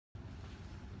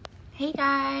Hey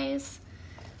guys.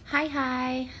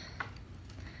 Hi.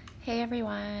 Hey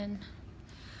everyone.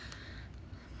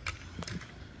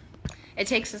 It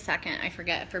takes a second, I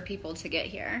forget, for people to get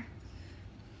here.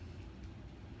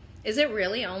 Is it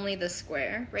really only the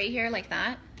square right here like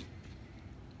that?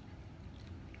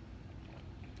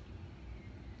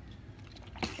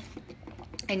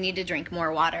 I need to drink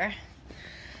more water.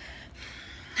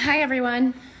 Hi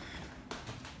everyone.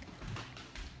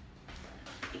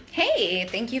 Hey,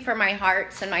 thank you for my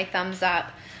hearts and my thumbs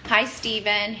up. Hi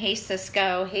Steven, hey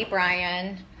Cisco, hey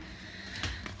Brian.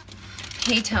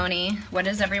 Hey Tony, what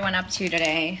is everyone up to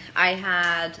today? I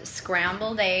had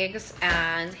scrambled eggs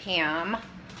and ham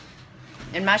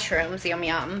and mushrooms, yum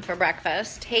yum, for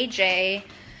breakfast. Hey Jay,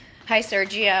 hi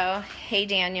Sergio, hey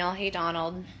Daniel, hey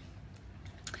Donald.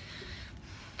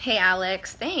 Hey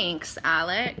Alex, thanks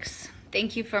Alex.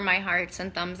 Thank you for my hearts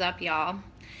and thumbs up, y'all.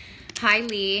 Hi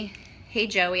Lee, hey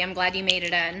Joey, I'm glad you made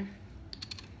it in.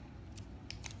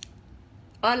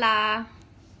 Hola.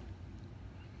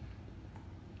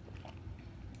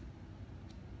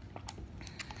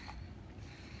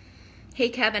 Hey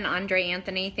Kevin, Andre,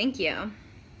 Anthony, thank you.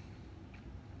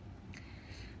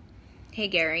 Hey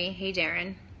Gary, hey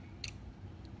Darren.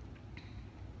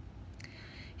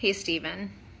 Hey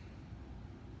Steven.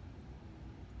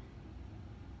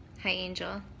 Hi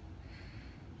Angel.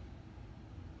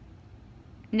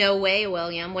 No way,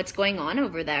 William. What's going on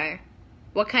over there?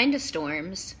 What kind of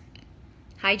storms?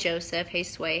 Hi Joseph, hey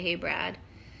Sway, hey Brad.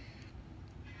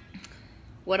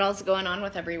 What else going on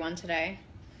with everyone today?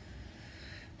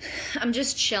 I'm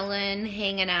just chilling,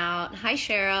 hanging out. Hi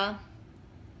Cheryl.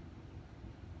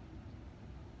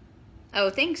 Oh,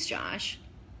 thanks Josh.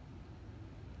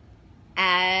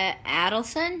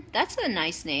 Adelson? That's a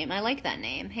nice name. I like that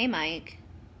name. Hey Mike.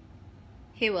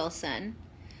 Hey Wilson.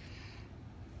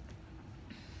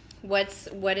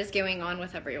 What is going on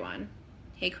with everyone?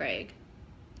 Hey Craig.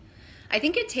 I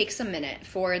think it takes a minute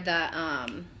for the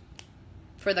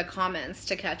comments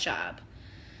to catch up.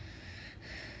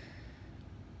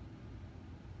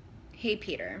 Hey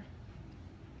Peter.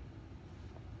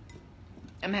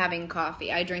 I'm having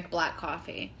coffee. I drink black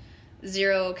coffee.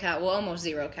 Almost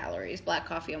 0 calories. Black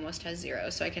coffee almost has 0,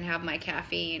 so I can have my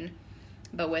caffeine,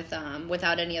 but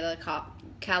without any of the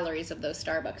calories of those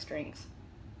Starbucks drinks.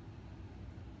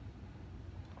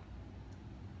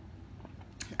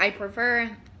 I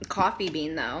prefer coffee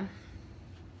bean though.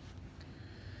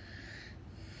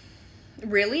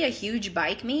 Really, a huge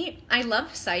bike meet? I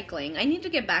love cycling. I need to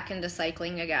get back into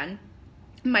cycling again.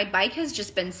 My bike has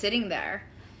just been sitting there.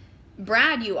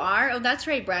 Brad, you are? Oh, that's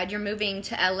right, Brad. You're moving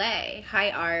to LA.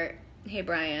 Hi, Art. Hey,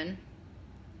 Brian.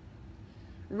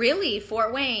 Really?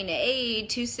 Fort Wayne. Hey,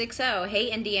 260.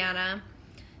 Hey, Indiana.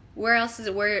 Where else is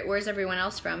it? Where's everyone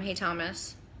else from? Hey,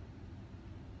 Thomas.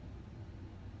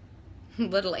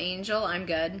 Little Angel. I'm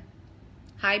good.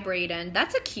 Hi, Braden.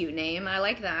 That's a cute name. I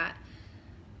like that.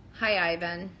 Hi,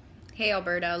 Ivan. Hey,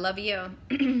 Alberto. Love you.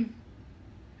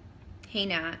 Hey,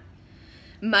 Nat.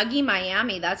 Muggy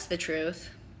Miami. That's the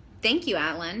truth. Thank you,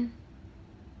 Alan.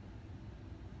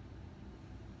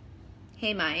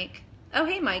 Hey, Mike. Oh,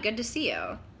 hey, Mike. Good to see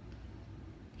you.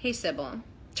 Hey, Sybil.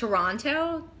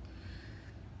 Toronto?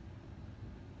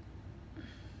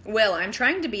 Will, I'm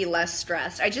trying to be less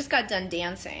stressed. I just got done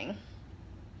dancing.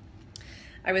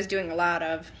 I was doing a lot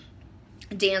of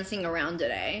dancing around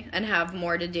today and have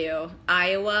more to do.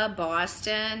 Iowa,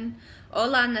 Boston.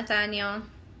 Hola, Nathaniel.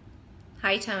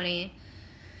 Hi, Tony.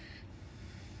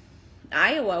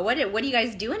 Iowa, what are you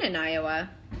guys doing in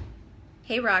Iowa?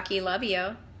 Hey, Rocky, love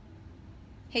you.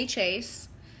 Hey, Chase.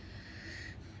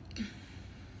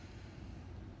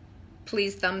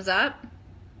 Please thumbs up.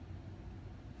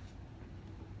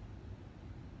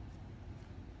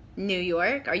 New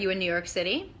York, are you in New York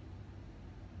City?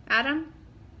 Adam?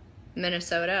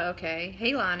 Minnesota, okay.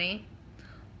 Hey, Lonnie.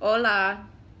 Hola.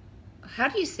 How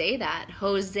do you say that?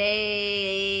 Joseildo?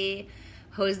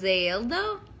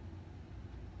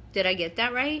 Did I get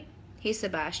that right? Hey,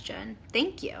 Sebastian.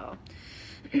 Thank you.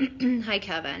 Hi,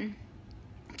 Kevin.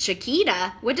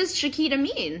 Chiquita? What does Chiquita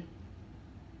mean?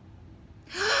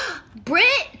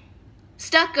 Britt!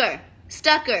 Stucker.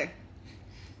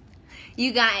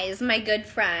 You guys, my good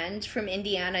friend from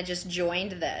Indiana just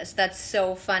joined this. That's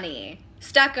so funny.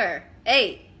 Stucker.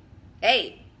 Hey.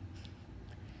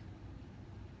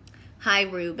 Hi,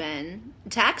 Ruben.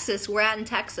 Texas. We're out in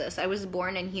Texas. I was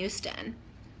born in Houston.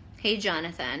 Hey,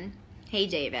 Jonathan. Hey,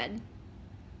 David.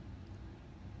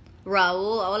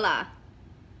 Raul, hola.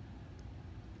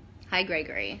 Hi,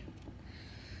 Gregory.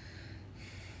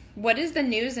 What is the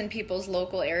news in people's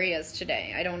local areas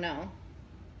today? I don't know.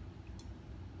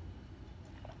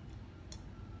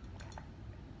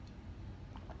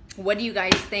 What do you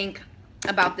guys think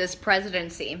about this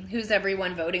presidency? Who's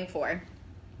everyone voting for?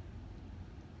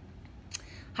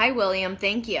 Hi, William.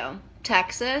 Thank you.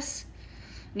 Texas?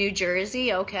 New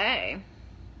Jersey? Okay.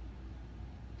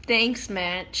 Thanks,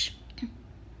 Mitch.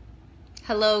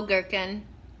 Hello, Gherkin.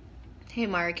 Hey,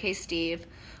 Mark. Hey, Steve.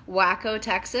 Waco,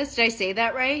 Texas. Did I say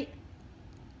that right?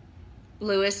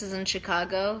 Lewis is in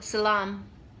Chicago. Salam.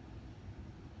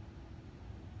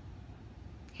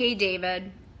 Hey,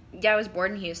 David. Yeah, I was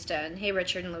born in Houston. Hey,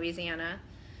 Richard in Louisiana.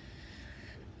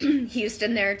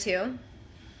 Houston there, too.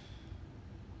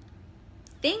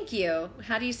 Thank you.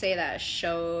 How do you say that?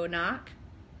 Shonak?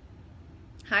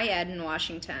 Hi, Ed in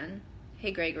Washington.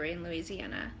 Hey, Gregory in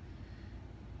Louisiana.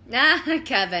 Ah,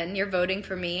 Kevin, you're voting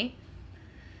for me?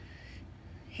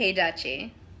 Hey,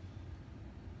 Dutchie.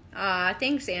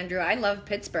 Thanks, Andrew. I love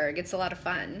Pittsburgh. It's a lot of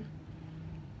fun.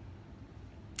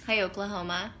 Hi,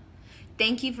 Oklahoma.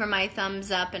 Thank you for my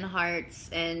thumbs up and hearts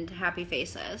and happy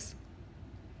faces.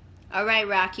 All right,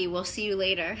 Rocky. We'll see you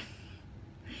later.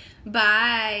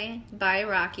 Bye. Bye,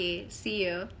 Rocky. See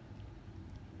you.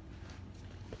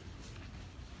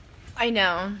 I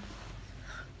know.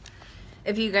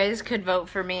 If you guys could vote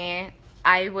for me,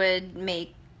 I would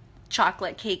make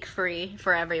chocolate cake free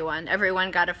for everyone. Everyone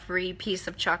got a free piece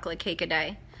of chocolate cake a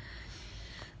day.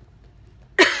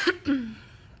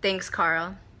 Thanks,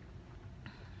 Carl.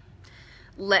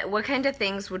 What kind of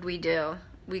things would we do?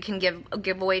 We can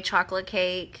give away chocolate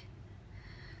cake.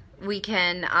 We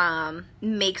can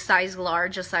make size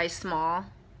large a size small.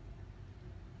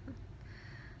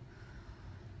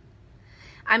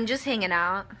 I'm just hanging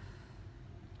out.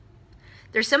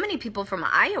 There's so many people from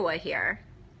Iowa here.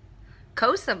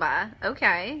 Kosovo,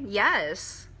 okay,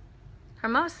 yes.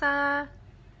 Hermosa.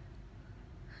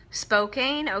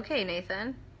 Spokane, okay,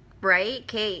 Nathan. Right,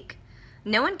 cake.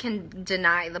 No one can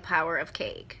deny the power of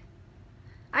cake.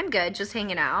 I'm good, just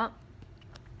hanging out.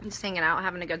 Just hanging out,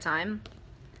 having a good time.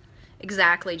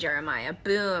 Exactly, Jeremiah.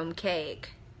 Boom,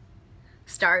 cake.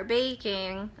 Start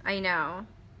baking. I know,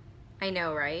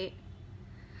 right?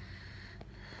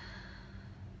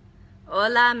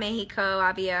 Hola, Mexico,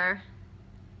 Javier.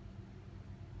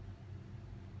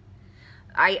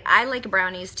 I like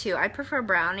brownies too. I prefer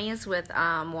brownies with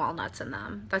walnuts in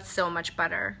them. That's so much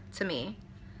better to me,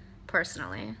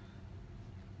 personally.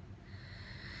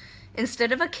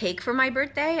 Instead of a cake for my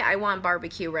birthday, I want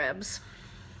barbecue ribs.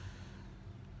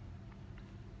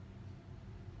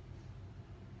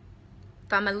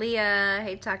 Familia,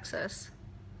 hey Texas.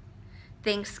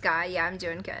 Thanks, Sky. Yeah, I'm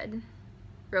doing good.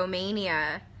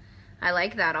 Romania. I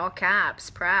like that, all caps,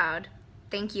 proud.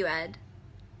 Thank you, Ed.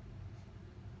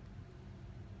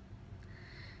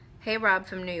 Hey, Rob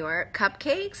from New York.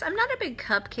 Cupcakes? I'm not a big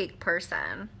cupcake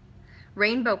person.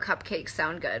 Rainbow cupcakes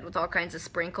sound good with all kinds of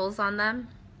sprinkles on them.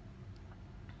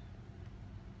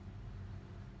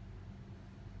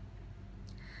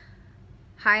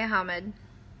 Hi, Ahmed.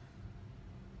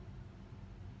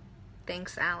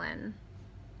 Thanks, Alan.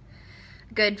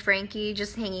 Good, Frankie.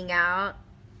 Just hanging out.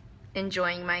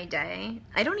 Enjoying my day.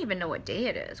 I don't even know what day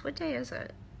it is. What day is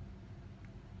it?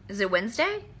 Is it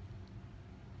Wednesday?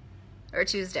 Or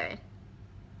Tuesday?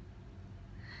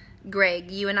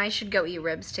 Greg, you and I should go eat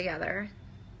ribs together.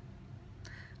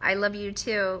 I love you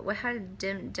too. What had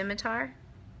Dimitar?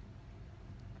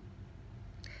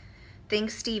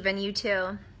 Thanks, Steven. You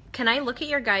too. Can I look at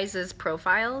your guys'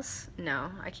 profiles?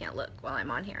 No, I can't look while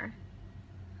I'm on here.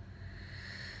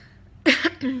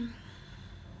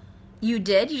 You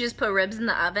did? You just put ribs in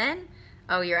the oven?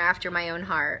 Oh, you're after my own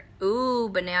heart. Ooh,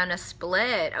 banana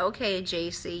split. Okay,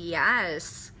 JC,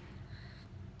 yes.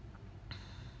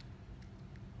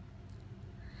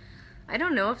 I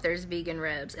don't know if there's vegan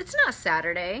ribs. It's not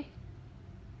Saturday.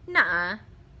 Nuh-uh.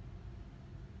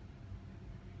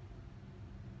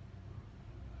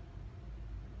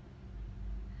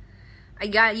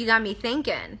 You got me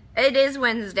thinking. It is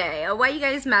Wednesday. Oh, why you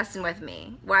guys messing with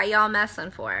me? Why y'all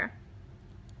messing for?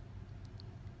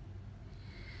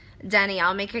 Denny,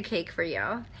 I'll make a cake for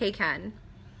you. Hey, Ken.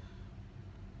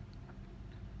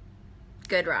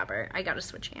 Good, Robert. I gotta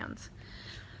switch hands.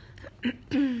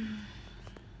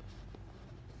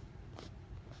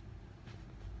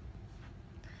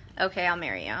 Okay, I'll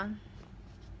marry you.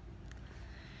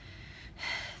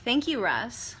 Thank you,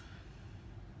 Russ.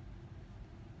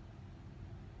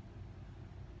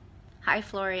 Hi,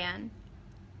 Florian.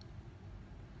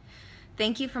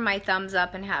 Thank you for my thumbs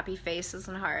up and happy faces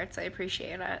and hearts. I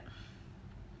appreciate it.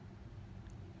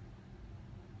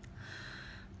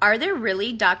 Are there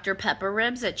really Dr. Pepper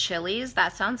ribs at Chili's?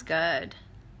 That sounds good.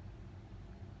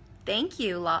 Thank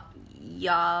you,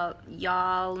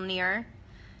 y'all near.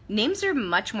 Names are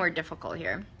much more difficult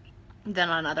here than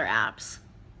on other apps.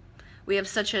 We have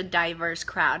such a diverse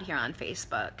crowd here on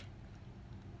Facebook.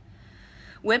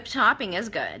 Whipped topping is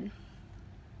good.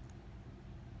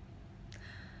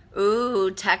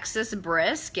 Ooh, Texas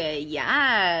brisket.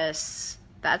 Yes.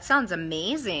 That sounds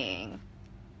amazing.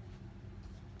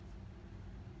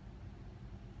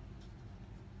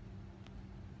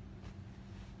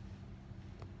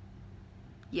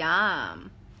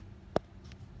 Yum.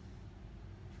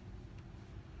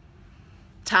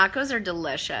 Tacos are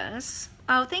delicious.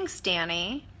 Oh, thanks,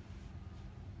 Danny.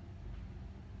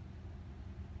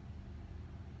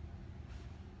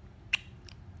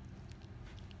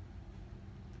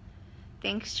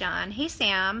 Thanks, John. Hey,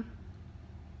 Sam.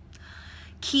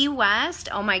 Key West.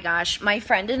 Oh my gosh. My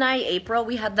friend and I, April,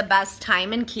 we had the best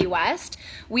time in Key West.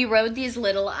 We rode these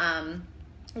little,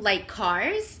 like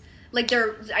cars. Like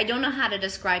I don't know how to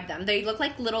describe them. They look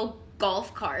like little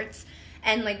golf carts.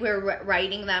 And like we were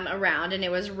riding them around and it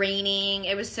was raining.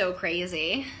 It was so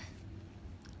crazy.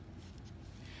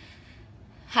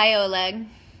 Hi, Oleg.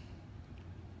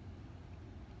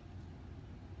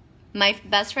 My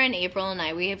best friend April and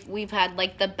I, we've had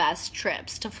like the best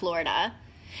trips to Florida.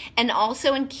 And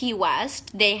also in Key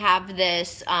West, they have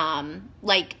this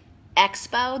like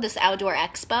expo, this outdoor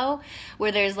expo,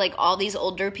 where there's like all these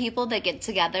older people that get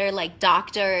together, like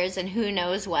doctors and who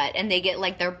knows what, and they get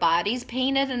like their bodies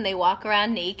painted and they walk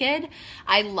around naked.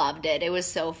 I loved it. It was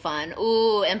so fun.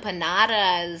 Ooh,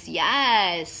 empanadas.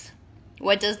 Yes.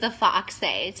 What does the fox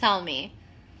say? Tell me.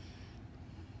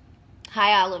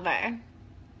 Hi, Oliver.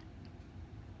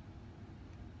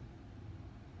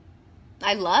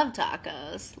 I love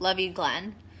tacos. Love you,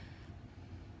 Glenn.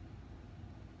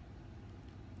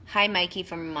 Hi, Mikey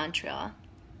from Montreal.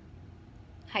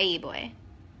 Hi, E-boy.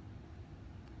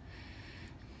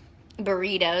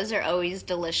 Burritos are always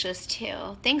delicious,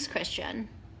 too. Thanks, Christian.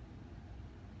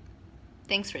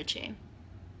 Thanks, Richie.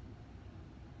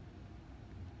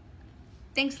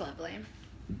 Thanks, lovely.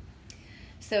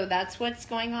 So that's what's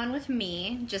going on with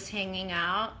me. Just hanging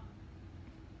out.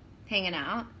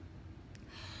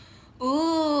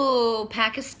 Ooh,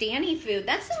 Pakistani food.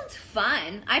 That sounds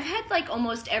fun. I've had like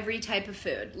almost every type of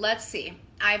food. Let's see.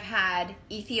 I've had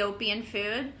Ethiopian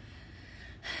food,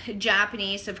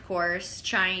 Japanese, of course,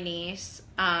 Chinese,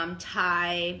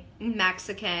 Thai,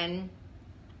 Mexican,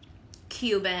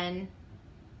 Cuban,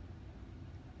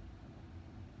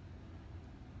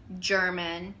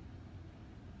 German,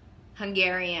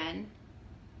 Hungarian.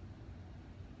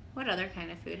 What other kind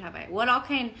of food have I? What all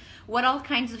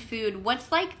kinds of food?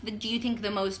 What's like do you think the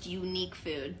most unique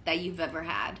food that you've ever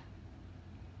had?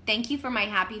 Thank you for my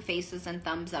happy faces and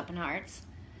thumbs up and hearts.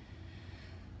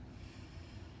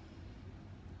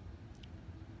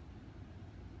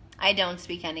 I don't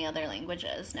speak any other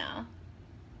languages, no.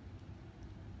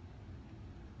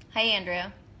 Hi,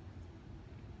 Andrew.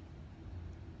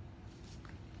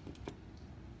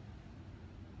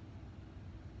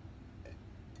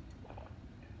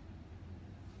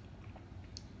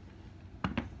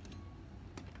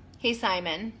 Hey,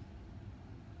 Simon.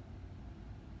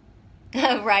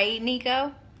 Right,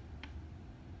 Nico?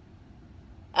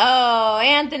 Oh,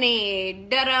 Anthony.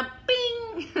 Da-da,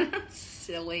 bing.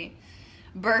 Silly.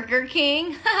 Burger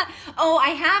King. Oh, I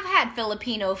have had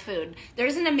Filipino food.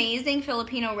 There's an amazing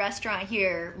Filipino restaurant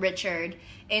here, Richard,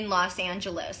 in Los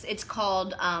Angeles. It's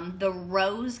called the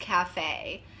Rose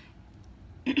Cafe.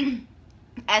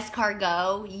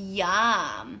 Escargot.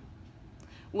 Yum.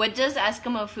 What does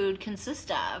Eskimo food consist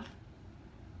of?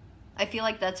 I feel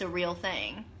like that's a real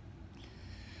thing.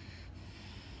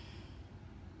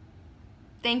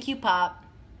 Thank you, Pop.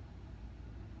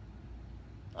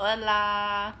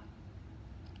 Hola.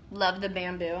 Love the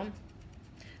bamboo.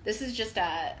 This is just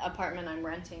an apartment I'm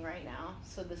renting right now.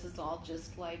 So this is all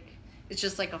just like, it's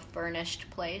just like a furnished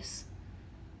place.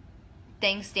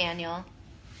 Thanks, Daniel.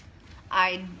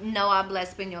 I no habla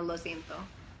español, lo siento.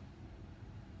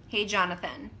 Hey,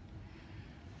 Jonathan.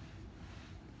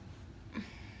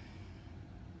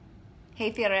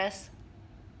 Hey, Fires.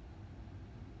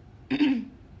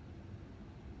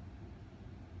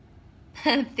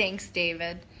 Thanks,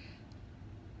 David.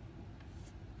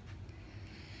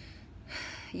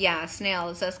 Yeah,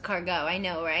 snails, escargot. I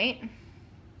know, right?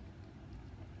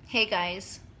 Hey,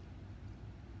 guys.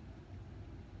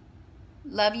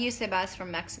 Love you, Sebas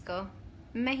from Mexico.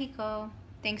 Mexico.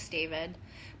 Thanks, David.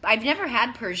 I've never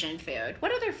had Persian food.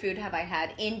 What other food have I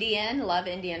had? Indian. Love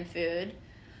Indian food.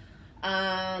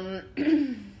 Trying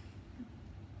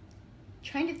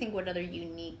to think what other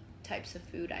unique types of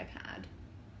food I've had.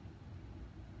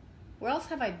 Where else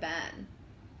have I been?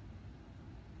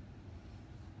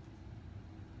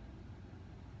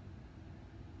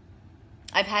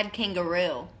 I've had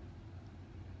kangaroo.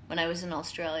 when I was in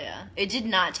Australia. It did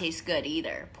not taste good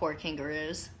either. Poor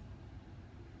kangaroos.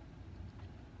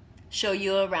 Show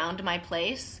you around my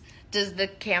place. Does the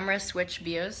camera switch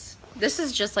views? This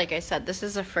is just like I said, this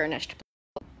is a furnished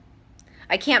place.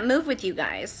 I can't move with you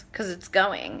guys because it's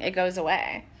going. It goes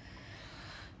away.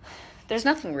 There's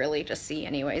nothing really to see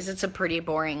anyways. It's a pretty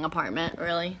boring apartment,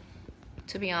 really,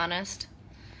 to be honest.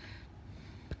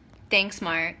 Thanks,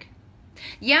 Mark.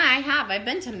 Yeah, I have. I've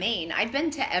been to Maine. I've been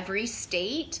to every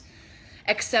state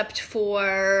except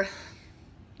for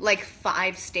like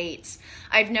 5 states.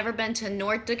 I've never been to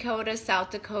North Dakota, South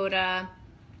Dakota,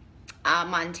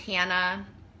 Montana.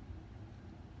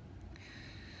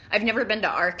 I've never been to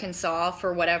Arkansas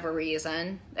for whatever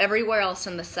reason. Everywhere else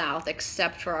in the South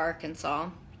except for Arkansas.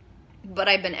 But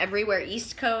I've been everywhere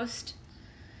East Coast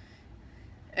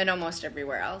and almost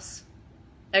everywhere else.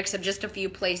 Except just a few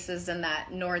places in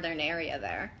that northern area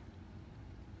there.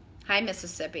 Hi,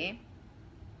 Mississippi.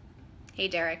 Hey,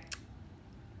 Derek.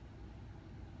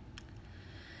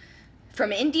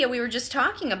 From India, we were just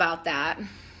talking about that.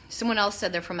 Someone else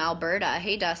said they're from Alberta.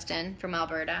 Hey, Dustin, from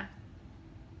Alberta.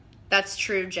 That's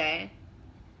true, Jay.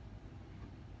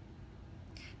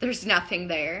 There's nothing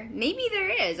there. Maybe there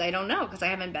is. I don't know because I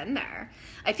haven't been there.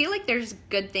 I feel like there's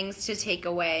good things to take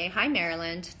away. Hi,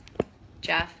 Maryland.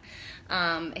 Jeff.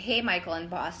 Hey, Michael in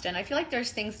Boston. I feel like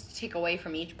there's things to take away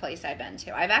from each place I've been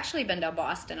to. I've actually been to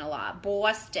Boston a lot.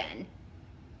 Boston.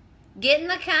 Get in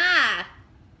the car.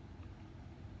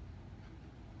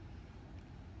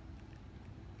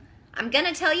 I'm going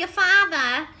to tell your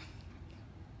father.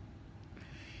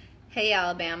 Hey,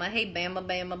 Alabama. Hey, Bama,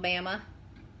 Bama, Bama.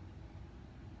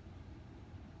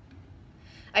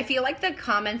 I feel like the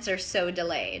comments are so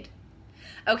delayed.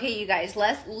 Okay, you guys,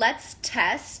 let's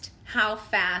test how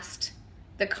fast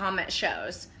the comment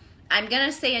shows. I'm going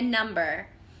to say a number,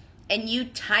 and you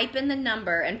type in the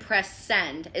number and press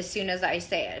send as soon as I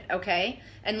say it, okay?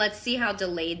 And let's see how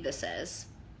delayed this is.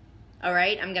 All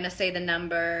right, I'm going to say the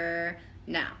number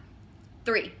now.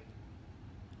 3.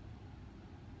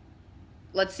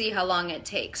 Let's see how long it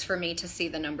takes for me to see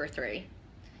the number 3.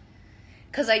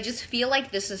 Because I just feel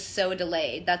like this is so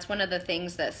delayed. That's one of the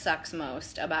things that sucks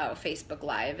most about Facebook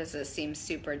Live is it seems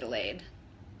super delayed.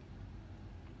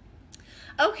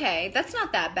 Okay, that's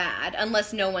not that bad,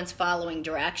 unless no one's following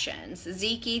directions.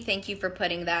 Zeke, thank you for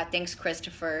putting that. Thanks,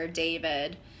 Christopher,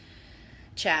 David,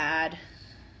 Chad.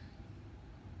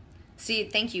 See,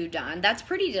 thank you, Don. That's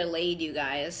pretty delayed, you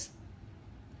guys.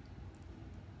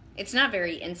 It's not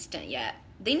very instant yet.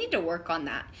 They need to work on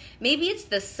that. Maybe it's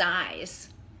the size.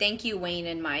 Thank you, Wayne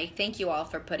and Mike. Thank you all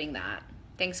for putting that.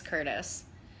 Thanks, Curtis.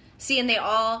 See, and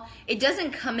it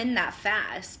doesn't come in that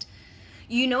fast.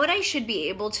 You know what I should be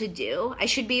able to do? I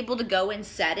should be able to go in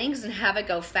settings and have it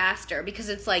go faster because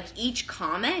it's like each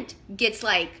comment gets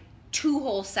like 2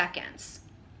 whole seconds.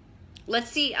 Let's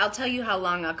see. I'll tell you how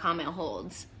long a comment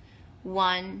holds.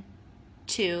 1,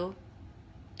 2,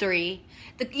 3.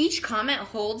 Each comment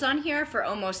holds on here for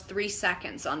almost 3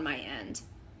 seconds on my end.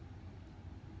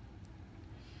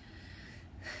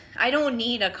 I don't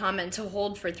need a comment to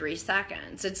hold for 3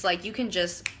 seconds. It's like you can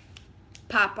just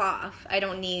pop off. I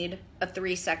don't need a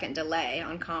 3-second delay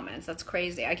on comments. That's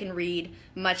crazy. I can read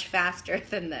much faster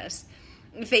than this.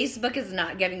 Facebook is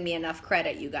not giving me enough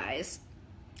credit, you guys.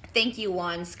 Thank you,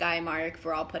 Juan Skymark,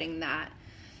 for all putting that.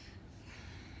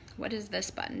 What does this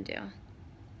button do?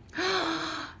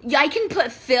 Yeah, I can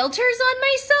put filters on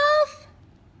myself?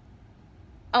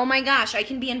 Oh my gosh, I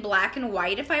can be in black and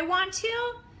white if I want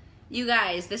to? You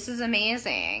guys, this is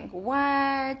amazing.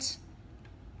 What?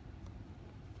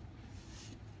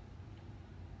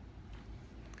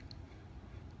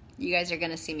 You guys are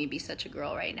gonna see me be such a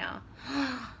girl right now.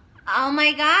 Oh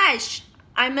my gosh.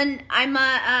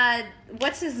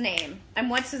 What's his name?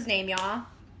 What's his name, y'all?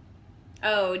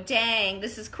 Oh, dang,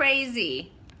 this is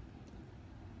crazy.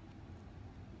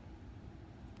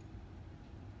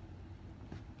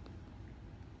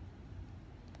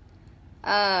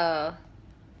 Oh.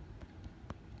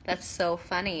 That's so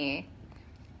funny.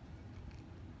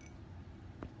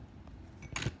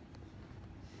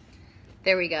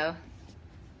 There we go.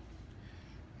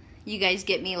 You guys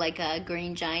get me like a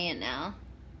green giant now.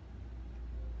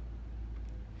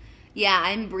 Yeah,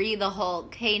 I'm Bree the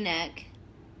Hulk. Hey, Nick.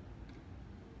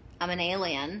 I'm an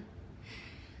alien.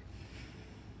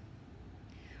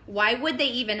 Why would they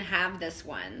even have this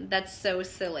one? That's so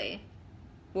silly.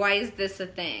 Why is this a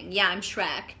thing? Yeah, I'm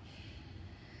Shrek.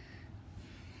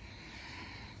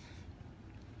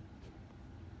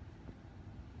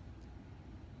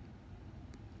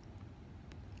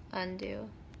 Undo.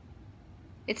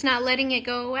 It's not letting it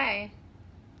go away.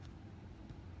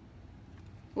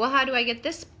 Well, how do I get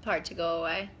this part to go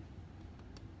away?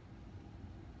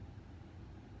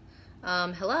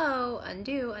 Hello,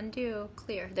 undo,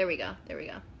 clear. There we go.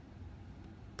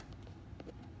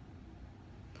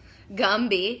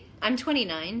 Gumby. I'm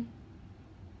 29.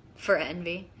 For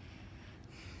envy.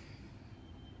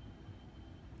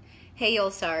 Hey,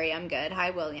 you'll sorry, I'm good. Hi,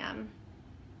 William.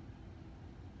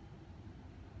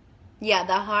 Yeah,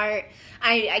 the heart.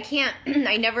 I can't,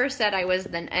 I never said I was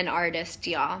an artist,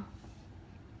 y'all.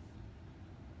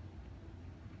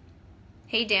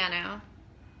 Hey, Dano.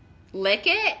 Lick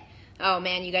it? Oh,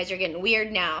 man, you guys are getting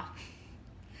weird now.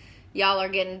 Y'all are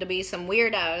getting to be some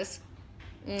weirdos.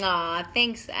 Aw,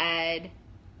 thanks, Ed.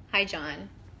 Hi, John.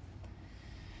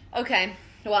 Okay,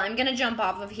 well, I'm going to jump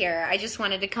off of here. I just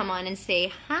wanted to come on and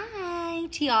say hi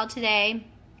to y'all today.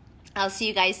 I'll see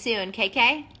you guys soon,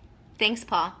 KK? Thanks,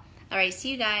 Paul. All right,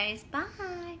 see you guys.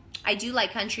 Bye. I do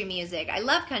like country music. I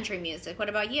love country music. What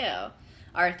about you,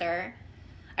 Arthur?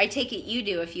 I take it you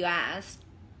do if you ask.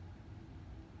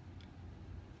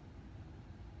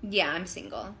 Yeah, I'm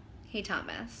single. Hey,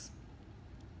 Thomas.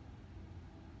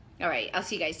 All right, I'll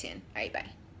see you guys soon. All right, bye.